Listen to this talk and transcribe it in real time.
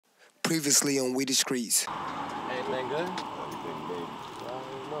Previously on We the Streets. Everything good? Everything good.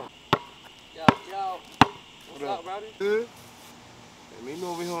 Yo. What's up, brother? Good. Man, you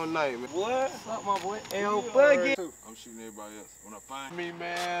know we here all night, man. What? What's up, my boy? L Buggy. I'm shooting everybody else. When I find me,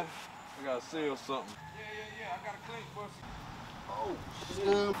 man, I gotta sell something. Yeah. I got a click, boss. Oh,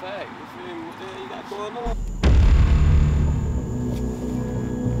 shit. Fact. You feel me? What the hell you got going on?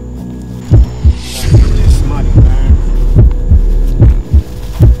 This money, man.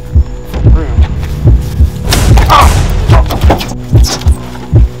 For real.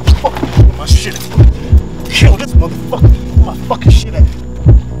 Fuck my shit. Kill this motherfucker. Where my fucking shit at?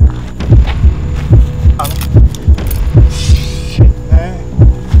 Shit, man.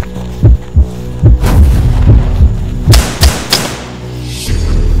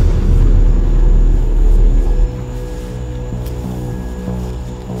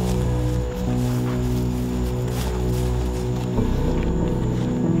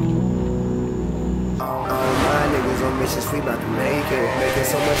 We about to make it. Making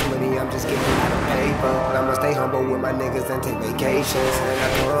so much money, I'm just getting out of paper. But I'ma stay humble with my niggas and take vacations. When I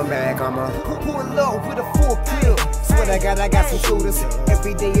come back, I'ma pull up with a full kill. Swear to God, I got some shooters.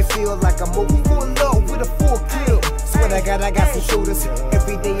 Every day it feel like I'm moving. Pull up with a full kill. Swear to God, I got some shooters.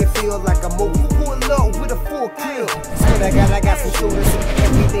 Every day it feel like I'm moving. Pull up with a full kill. Swear to God, I got some shooters.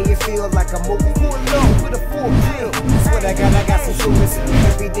 Every day it feel like I'm moving. Pull up with a full kill. Swear to God, I got some shooters.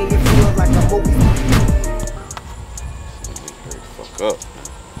 Every day it feel like I'm moving. Up.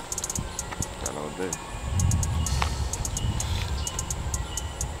 Got all day.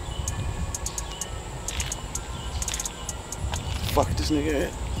 Fuck this nigga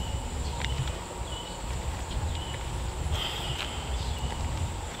at.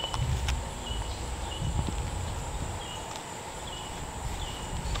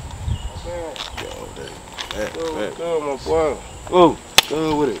 Good, my boy. Oh,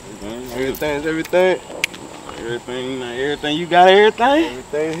 good with it, man. Everything's everything. Everything you got, everything?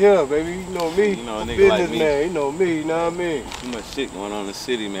 Everything here, baby. You know me. You know a nigga business like me. Man. You know me, you know what I mean? Too much shit going on in the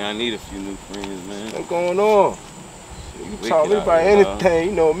city, man. I need a few new friends, man. What's going on? You Wicked talk to me out about here, anything.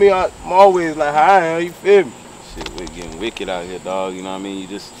 You know me, I'm always like how I am, you feel me? Shit, we're getting wicked out here, dog. You know what I mean? You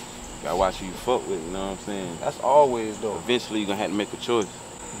just gotta watch who you fuck with, you know what I'm saying? That's always though. Eventually, you're gonna have to make a choice.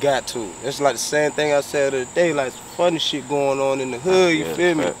 Got to. It's like the same thing I said the other day, like some funny shit going on in the hood, you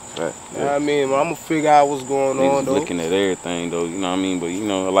feel me? Fact. You know what I mean? Well, I'm gonna figure out what's going on though. Looking at everything though, you know what I mean? But you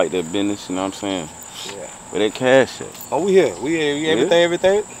know, I like that business, you know what I'm saying? Yeah. Where that cash at? Oh, we here. We here.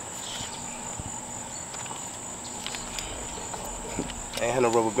 Everything. I ain't had no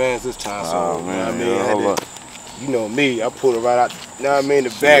rubber bands this time, so man, you know what I mean? You know me, I pull it right out, you know what I mean, the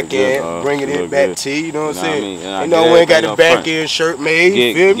back end, bring it in back T, you know what I'm saying? You know, we ain't got the back end shirt made,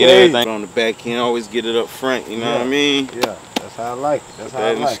 you feel me? Get everything on the back end, always get it up front, you know what I mean? Yeah, that's how I like it. That's how I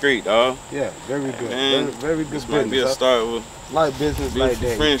like it. in the street, dog. Yeah, very good. Man, very good this business. might be a start with like business like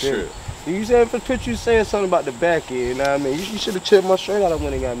that. Friendship. You said for picture you saying something about the back end, you know what I mean? You should have checked my shirt out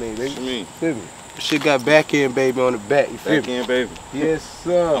when it got made, baby. What you mean? Feel me? Shit got back end, baby, on the back, you feel me? Back end, baby. Yes,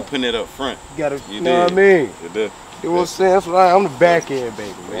 sir. I'm putting it up front. You gotta, you know what I mean? You know what I'm saying? That's right. I'm the back end,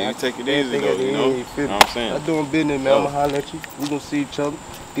 baby, man. You take it easy, though, you know? You know what I'm saying? I'm doing business, man. I'm gonna holler at you. We gonna see each other.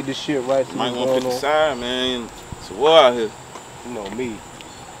 Get this shit right. You might want to pick a side, man. It's a war out here. You know me.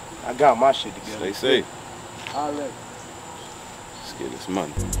 I got my shit together. Stay safe. Holler. Let's get this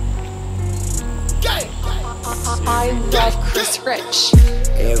money. I'm Red Chris Rich.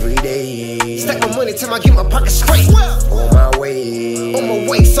 Every day, stack my money till I get my pocket straight. On my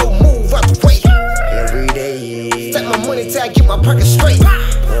way, so move out the way. Every day, stack my money till I get my pocket straight.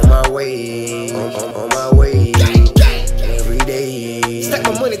 On my way, on my way. Every day, stack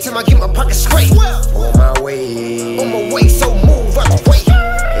my money till I get my pocket straight. On my way, so move out the way.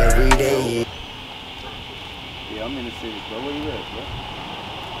 Every day. Yeah, I'm in the city, bro. Where you at, bro?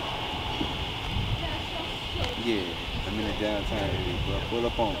 Yeah, I'm in the downtown area, bro. Pull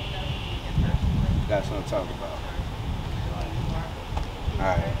up on me. Got something to talk about.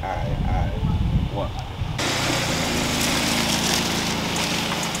 Alright. What?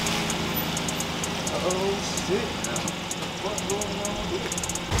 Oh shit. What's going on here?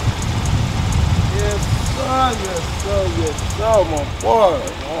 Yes, sir, my boy. You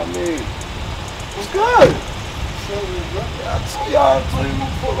know what I mean? What's good? I tell y'all, I you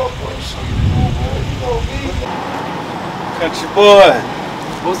pull up on you, show you the move, man. You know me. Country boy.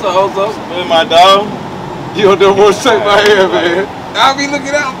 What's up? With my dog. You don't want to shake my hair, man. I'll be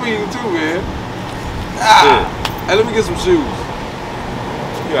looking out for you too, man. Hey, let me get some shoes.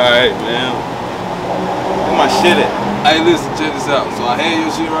 You alright, man. Where my shit at? Hey, listen, check this out. So I had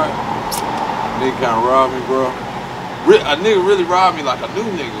your shit right. Nigga kinda robbed me, bro. A nigga really robbed me like a new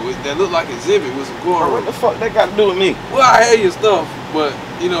nigga that looked like Exhibit with some cornrows. What the fuck that got to do with me? Well, I had your stuff, but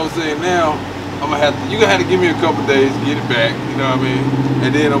you know what I'm saying, now I'm gonna have to, you gonna have to give me a couple days to get it back, you know what I mean?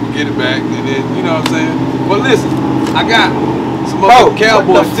 And then I'm gonna get it back, and then, you know what I'm saying? But listen, I got some other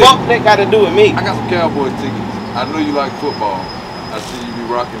Cowboys tickets. What the fuck that got to do with me? I got some Cowboys tickets. I know you like football. I see you be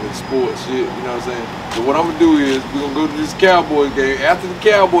rocking the sports shit, you know what I'm saying? So what I'm gonna do is, we're gonna go to this Cowboys game. After the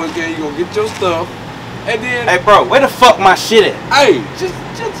Cowboys game, you're gonna get your stuff, and then... Hey bro, where the fuck my shit at? Hey, just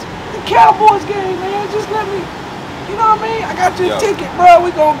the Cowboys game, man. Just let me... You know what I mean? I got your ticket, bro.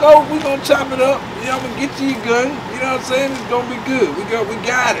 We gonna go. We gonna chop it up. You know, I'm gonna get you your gun. You know what I'm saying? It's gonna be good. We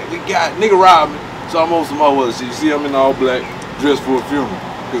got it. We got it. Nigga robbed me, so I'm on some other shit. You see, I'm in all black, dressed for a funeral.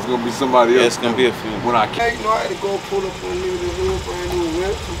 Cause it's gonna be somebody else. Yeah, it's gonna be a funeral. When I Hey, you know, I had to go pull up on a nigga in the hood, brand new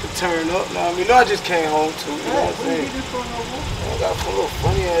whip. We could turn up. Now, I mean, I just came home too. You know what I'm saying? I got some little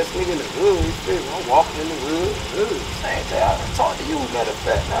funny ass nigga in the hood. You feel me? I'm walking in the hood. Same thing. I talked to you, matter of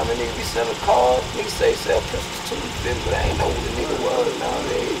fact. Now, I mean, nigga be selling cars. Niggas say sell pistols too. You feel me? But I ain't know who the nigga was. Now,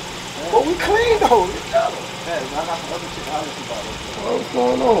 I mean, but we clean though. Hey, I got some other shit I was about. What's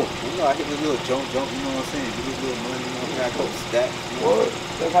going on? You know, I hit this little jump, you know what I'm saying? Get this little money, you know, I got a couple stacks. What?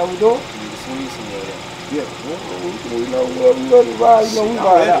 That's how we do it? You can swing somewhere there. Yeah. We know where we ready to ride. You know, we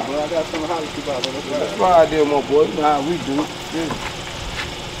ride out. Bro, I got something to holler at you about. Let's ride there, my boy. You know how we do. Yeah.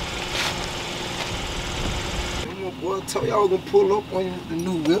 Boy, I told y'all gonna pull up on you with the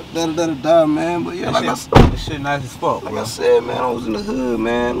new whip, da-da-da-da, man. But yeah, like I said, this shit nice as fuck, like bro. I said, man, I was in the hood,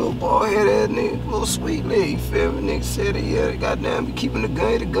 man. Little bald headed nigga, little sweet nigga, you feel me? Nigga said that, yeah, they goddamn be keeping the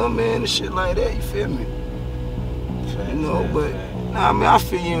gun man and shit like that, you feel me? You know, but nah, I mean, I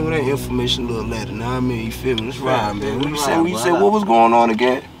feel you in with that information a little later. Nah, I mean, you feel me? Let's ride, man. What you said? What was going on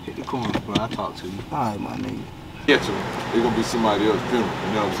again? Hit the corner, bro. I talk to you. All right, my nigga. get to them, it's gonna be somebody else's funeral.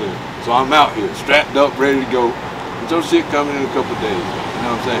 You know what I'm saying? So I'm out here, strapped up, ready to go. But your shit coming in a couple of days. You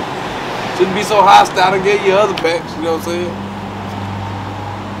know what I'm saying? Shouldn't be so hostile to get your other packs. You know what I'm saying?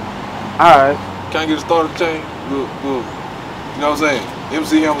 All right. Can't get a starter chain. Look, look. You know what I'm saying?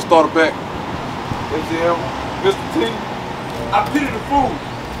 MC Hammer starter pack. MC Hammer, Mr. T. I pity the fool.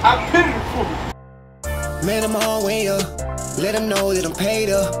 I pity the fool. Man, I'm all way up. Let them know that I'm paid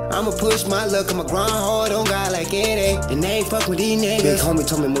up. I'ma push my luck, I'ma grind hard on God like it ain't. And they ain't fuck with these niggas. Big homie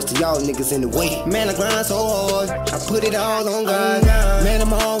told me most of y'all niggas in the way. Man, I grind so hard, I put it all on God. Man,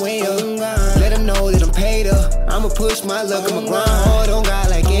 I'm all way up. Let them know that I'm paid up. I'ma push my luck, I'ma grind hard on God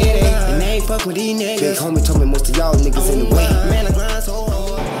like it ain't. And they ain't fuck with these niggas. Big homie told me most of y'all niggas in the way. Man, I grind so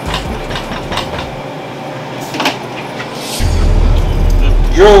hard.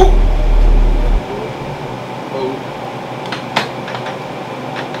 Yo.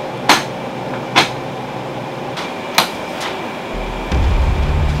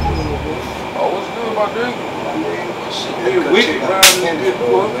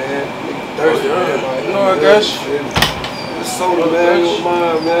 Soda, man, you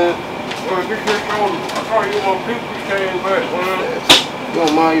mind, man. You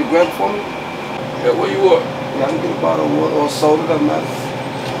don't mind you grab it for me? Yeah, where you at? Yeah, I can get a bottle of water or soda, doesn't matter.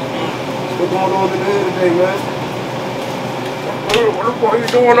 What's going on in the hood today, man? What the fuck you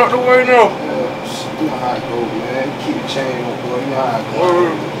doing out the way now? You know how it goes, man. Keep the chain on, boy. You know how it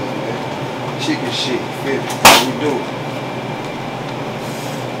goes. Chicken shit, you feel me? How we do?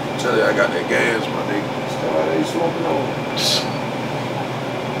 Tell you, I got that gas, my nigga. You smoking on?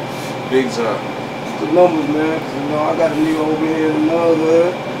 Big time. It's the numbers, man. Cause, you know, I got a nigga over here in another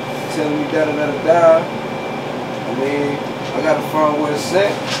hood telling me da-da-da-da-da. I mean, I gotta find where it's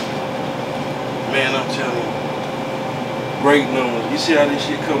at. Man, I'm telling you, great numbers. You see how this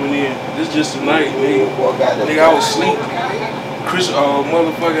shit coming in? This just tonight, nigga. Nigga, I was asleep. Chris,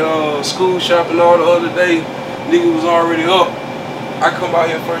 motherfucking school shopping all the other day. Nigga was already up. I come out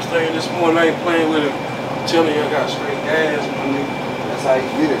here first thing this morning, I ain't playing with him. I'm telling you, I got straight gas, my nigga. That's how you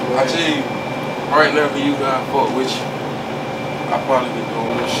get it, man. I tell you, right now for you guys, fuck with you. I probably be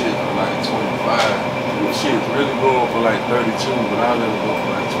doing this shit for like 25. This shit is really going for like 32, but I'll let it go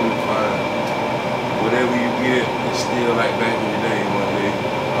for like 25. Whatever you get, it's still like back in the day, my nigga.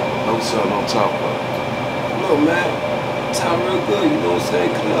 No something on top of it. Look, man, time real good, you know what I'm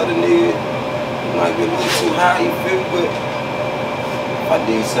saying? Cause the other nigga might be a little too high, you feel me? But if I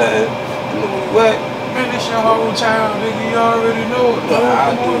did something, you know where you at? Man, this your whole town, nigga. You already know it. You know how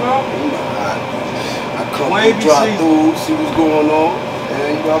I do. You know how I do. I come through, drop through, see what's going on,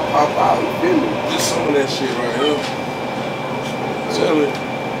 and you gotta pop out, you feel me? Just some of that shit right here. Tell me,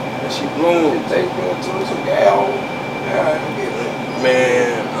 that shit blowing. Take me to some gas on. Yeah, I get it.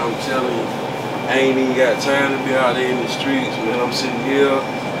 Man, I'm telling you, I ain't even got time to be out there in the streets, man. I'm sitting here,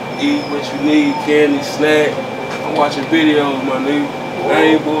 eat what you need, candy, snack. I'm I'm watching videos, my nigga.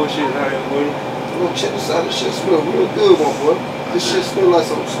 I ain't bullshit, I ain't with him. Look, check this out. This shit smell real good, my boy. This shit smell like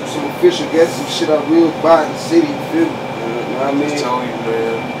some official gas, some shit I real buy in the city, you feel me? You know what I mean? I told you,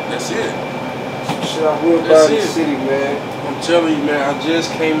 man. That's it. Some shit I real buy in the city, man. I'm telling you, man, I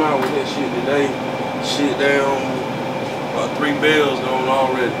just came out with that shit today. Shit down, about 3 bells gone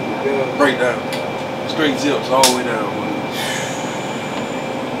already. Breakdown. Straight zips all the way down, man.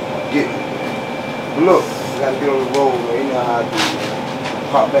 Get me. But look, you gotta get on the road, man. You know how I do,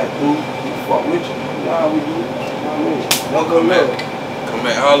 man. Pop back through, we fuck with you. You know how we do. You know what I mean? Don't come back. Come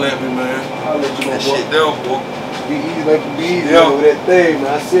back, holler at me, man. Holler at you, my that boy. shit there, boy. Be easy like you be easy over that thing,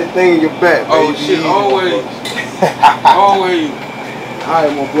 man. I see a thing in your back, man. Oh, shit, always. Always.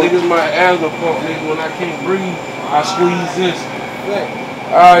 Alright, my boy. Niggas my asthma pump, nigga. When I can't breathe, I squeeze this.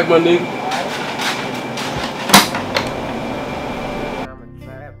 Alright, my nigga.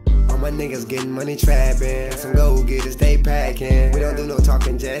 My niggas getting money trapping, some go getters they packing. We don't do no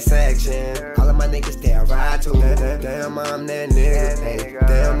talking, just action. All of my niggas they ride to. Damn, I'm that nigga. Hey,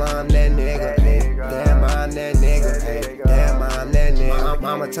 damn, I'm that nigga. Hey, damn, I'm that nigga. Hey, damn, I'm that nigga.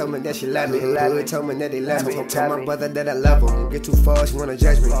 Mama told me that she love me. Hood told me that they love me. Told my brother that I love him. Get too far, she wanna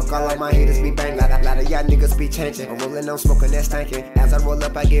judge me. Fuck all of my haters be bang. Lot of y'all niggas be changing. I'm rolling on smoking that stankin'. As I roll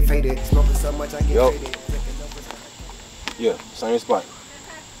up, I get faded. Smoking so much, I get faded. Yeah, same spot.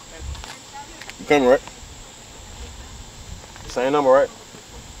 You coming, right? Same number, right?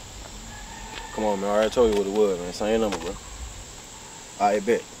 Come on, man. I already told you what it was, man. Same number, bro. All right,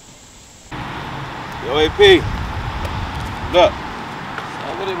 bet. Yo, AP. Look.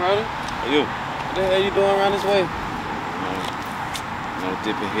 What's with it, brother? How you? What the hell you doing around this way? You know,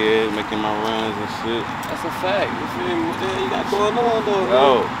 dipping here, making my runs and shit. That's a fact. You feel me? What the hell you got going on, though?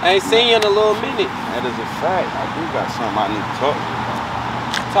 Yo. I ain't seen you in a little minute. That is a fact. I do got something I need to talk to you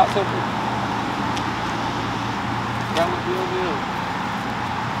about. Talk to me.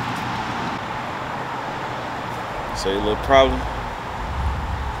 Say a little problem.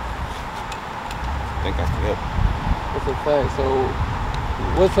 Think I can help. That's a fact. So,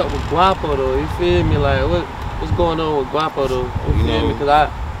 what's up with Guapo though? You feel me? Like, what's going on with Guapo though? You feel me? Because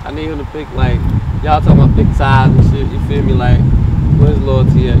I need him to pick, like, y'all talking about pick sides and shit. You feel me? Like, where's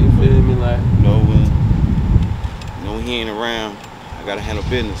loyalty at? You feel me? Like, no, he ain't around. I gotta handle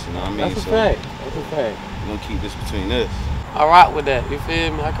business. You know what I mean? That's a fact. That's a fact. We're gonna keep this between us. I rock with that. You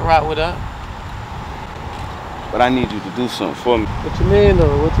feel me? I can rock with that. But I need you to do something for me. What you mean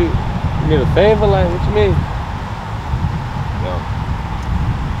though? You need a favor? Like, what you mean? Yo.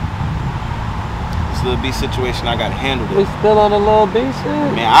 This little B situation, I gotta handle We that. still on the little B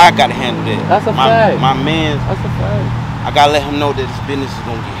shit? Man, I gotta handle that. That's a fact. My man. That's a fact. I gotta let him know that this business is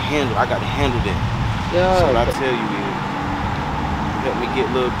gonna get handled. I gotta handle that. Yeah. So what I tell you is, help me get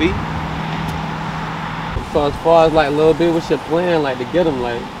Lil B. So as far as like Lil B, what's your plan like to get him?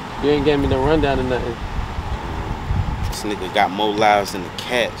 Like, you ain't gave me the rundown or nothing. This nigga got more lives than the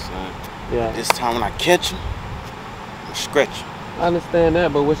cat, son. Yeah. This time when I catch him, I'm scratch him. I understand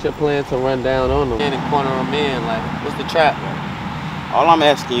that, but what's your plan to run down on him? In the corner of men, like, what's the trap? All I'm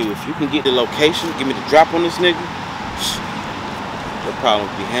asking you, if you can get the location, give me the drop on this nigga, the problem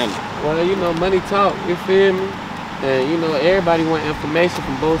will be handled. Well, you know, money talk, you feel me? And you know, everybody want information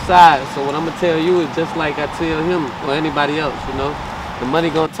from both sides. So what I'm gonna tell you is just like I tell him or anybody else, you know. The money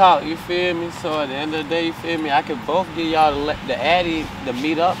gonna talk, you feel me? So at the end of the day, you feel me? I could both give y'all the addy to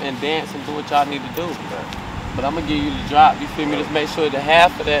meet up and dance and do what y'all need to do. But I'm gonna give you the drop, you feel me? Just make sure that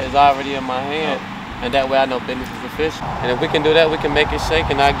half of that is already in my hand. And that way I know business is official. And if we can do that, we can make it shake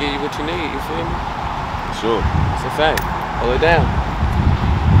and I'll give you what you need, you feel me? Sure. It's a fact. Hold it down.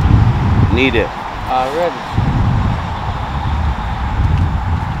 Need it. Already.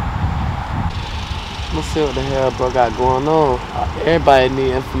 Let's see what the hell bro got going on. Everybody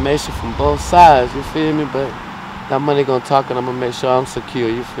need information from both sides, you feel me? But that money gonna talk and I'm gonna make sure I'm secure,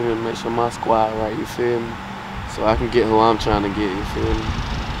 you feel me? Make sure my squad right, you feel me? So I can get who I'm trying to get, you feel me?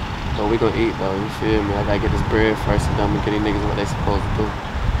 But we gonna eat though, you feel me? I gotta get this bread first and then I'm gonna get these niggas what they supposed to do.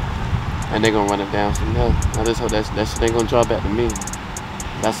 And they gonna run it down from there. I just hope that shit ain't gonna draw back to me.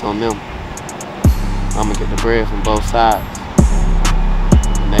 That's on them. I'm gonna get the bread from both sides.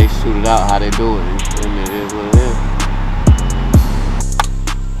 And they shoot it out how they do it. You feel me? It is what it is.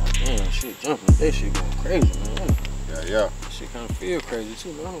 Damn, shit jumping. That shit going crazy, man. Yeah. That shit kind of feel crazy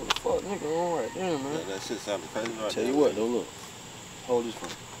too, man. What the fuck, nigga? All right, damn, man. That shit sounded crazy right Tell you what, though, look. Hold this phone.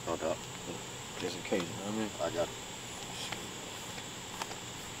 No doubt. Just in case, you know what I mean? I got it.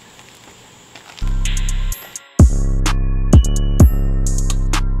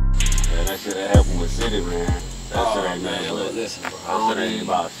 Yeah, that shit that happened with City, man. That shit ain't man, nothing, look, listen, bro. That shit ain't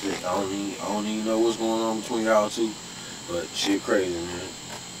about shit. I don't even know what's going on between y'all two, but shit crazy, man.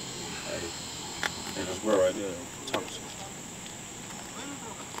 Hey, and this bro right there, talk to me.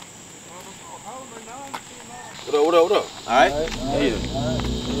 What up? All right? Yeah.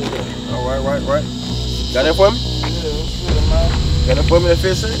 All right. Got that for me? Yeah, Got that for me, that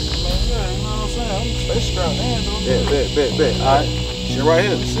fit set? man, yeah, you know what I'm saying? I'm stay strapped in, though. Bet. All right. Shit right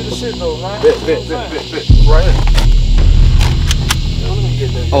here. See the shit, though, man. Bet. Right here.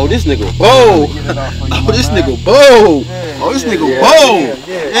 Oh, this nigga bold. Oh, this nigga bold. Oh, this nigga bold.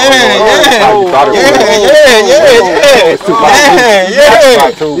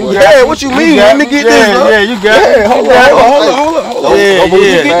 Yeah. What you mean? Let me get this, bro. Yeah, you got it. Hold on. Yeah.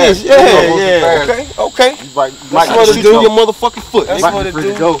 Okay. That's what it do. Your motherfucking foot. That's what it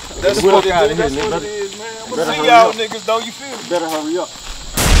do. That's what it is, man. I'm gonna see y'all niggas, though, you feel me? Better hurry up.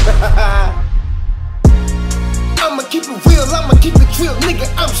 I'ma keep it real, I'ma keep it real, nigga,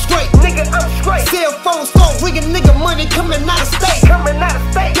 I'm straight. Cell phones phone ringing, nigga, money coming out of state.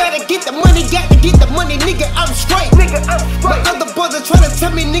 Gotta get the money, nigga, I'm straight. My other brother tryna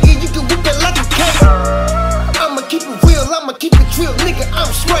tell me, nigga, you can whip it like a cake. I'ma keep it real, I'ma keep it real, nigga, I'm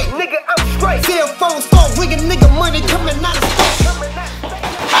straight. Cell phones phone ringing, nigga, money coming out of state.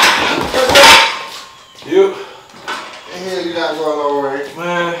 Yep. What the hell you got going on, Ray?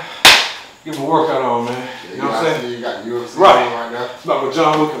 Man, get my workout on, man. You know what I'm saying? You got UFC Right. on right now. It's about to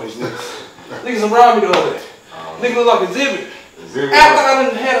John Wick on these niggas. Niggas around me the other day. Niggas look like Exhibit. Exhibit. After I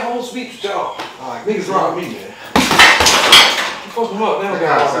done had a whole speech with y'all. Niggas around me, man. You fuck them up. They don't That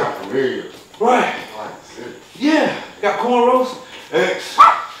got sound familiar. Right. Like Exhibit. Yeah. Got cornrows. X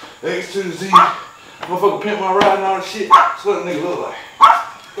to the Z. Motherfucker pimp my ride and all that shit. That's what a nigga look like.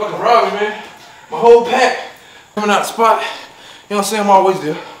 Fucking robbing, man. My whole pack. Coming out the spot. You know what I'm saying? I'm always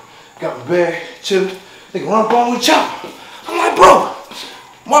there. Got my bag, chillin'. Nigga run up on me with chopper. I'm like, bro,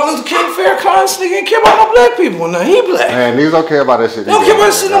 Martin Luther King Farrakhan, this nigga ain't care about no black people. Now he black. Man, niggas don't care about that shit. They don't care about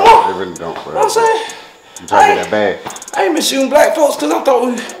that shit no more. They really don't, bro. You know what I'm saying? You trying to get that bag. I ain't been shooting black folks because I thought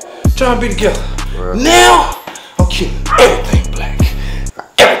we were trying to be together. Well, now, I'm killing everything black.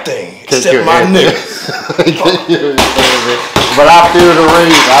 Everything except my niggas. But I feel the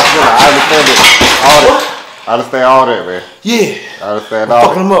rage. I understand it. All that. I understand all that, man. Yeah. I understand all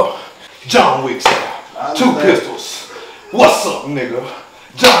Fucking them up. John Wick style. 2 pistols. What's up, nigga?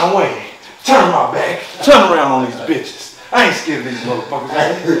 John Wayne. Turn my back. Turn around on these bitches. I ain't scared of these motherfuckers.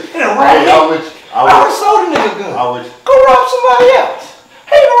 It ain't right. I already sold a nigga gun. Go rob somebody else.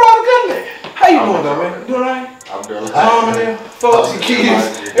 How you gonna rob a gun man? How you doing though, man? You doing alright? I'm doing alright. Mom and them, folks and kids.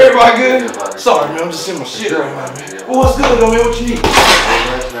 Everybody good? Sorry, man. I'm just in my shit right now, man. Well, what's good though, man? What you need?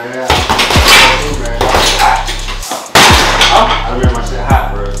 I made my shit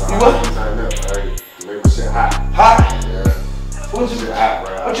hot, bro. So You what? I made my shit hot. Hot? Yeah. What you Shit hot,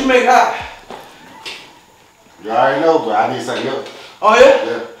 bro. What you make hot? You already know, but I need something else. Oh yeah?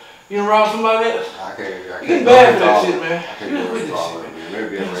 Yeah. You done rob somebody else? I can't. You getting bad for that shit, man. I can't You do done with it this all shit. of it, man.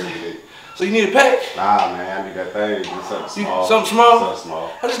 Maybe I'm ready to get. So you need a pack? Nah, man. I need that thing. Do something small. Something small? Something small.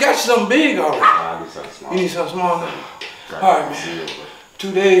 I just got you something big already. Nah, I need something small. You need something small now? Alright, man.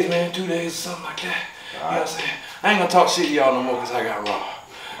 2 days, man. 2 days, something like that. You know what I'm saying? I ain't gonna talk shit to y'all no more because I got robbed.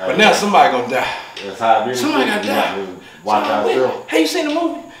 But now somebody gonna die. That's how it is. Somebody gotta die. Watch yourself. Hey, you seen the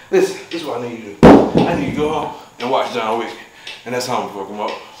movie? Listen, this is what I need you to do. I need you to go home and watch John Wick. And that's how I'm gonna fuck them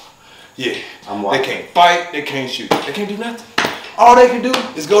up. Yeah. They can't fight, they can't shoot, they can't do nothing. All they can do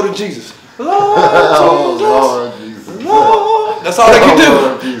is go to Jesus. Lord Jesus. Lord. That's all they can do.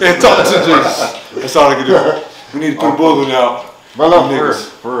 And talk to Jesus. That's all they can do. We need to put bullying out. But look,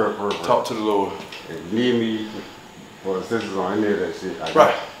 niggas. Talk to the Lord. If you need me for assistance on any of that shit,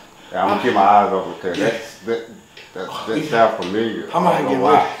 right. I'm gonna keep my eyes open because that sounds familiar. I'm out here getting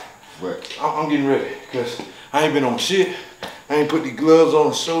ready. But I'm getting ready because I ain't been on shit. I ain't put these gloves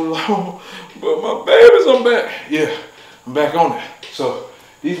on so long, but my baby's on back. Yeah, I'm back on it. So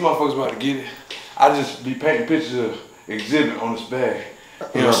these motherfuckers about to get it. I just be painting pictures of Exhibit on this bag.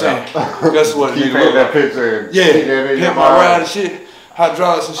 You know what I'm saying? That's what it keep painting that picture. And yeah, pimp my ride and shit,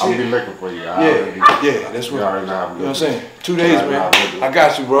 hydraulics and shit. I'll be looking for you. Yeah, that's what. You know what I'm saying? 2 days, man. I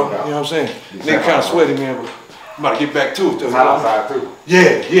got you, bro. You know what I'm saying? Nigga kind of sweaty, man, but I'm about to get back to it. It's hot outside too.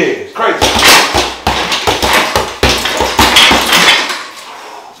 Yeah, it's crazy.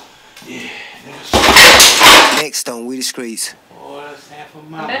 Next on We the Streets.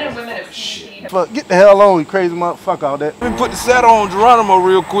 Men and women of PvP. Fuck, get the hell on, you crazy motherfucker, all that. Let me put the saddle on Geronimo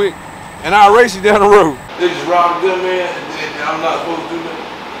real quick, and I'll race you down the road. They just robbed a good man, and I'm not supposed to do that.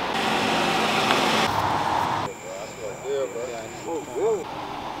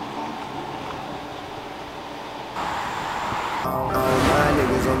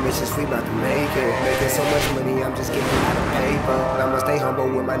 niggas on missions, we about to make it. Making so much money, I'm just getting out of paper. But I'ma stay humble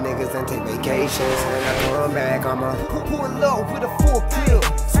with my niggas and take vacations. When I come back, I'ma pull low with a full kill.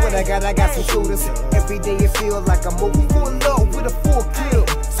 Swear to God, I got some shooters. Every day it feels like I'm moving. Pull low with a full kill.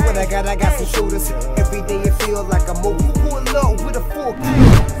 Swear to God, I got some shooters. Every day it feels like I'm moving. Pull low with a full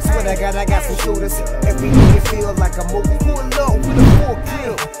kill. Swear to God, I got some shooters. Every day it feels like I'm moving. Pull low with a full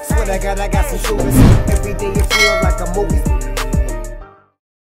kill. Swear to God, I got some shooters. Every day it feels like I'm moving.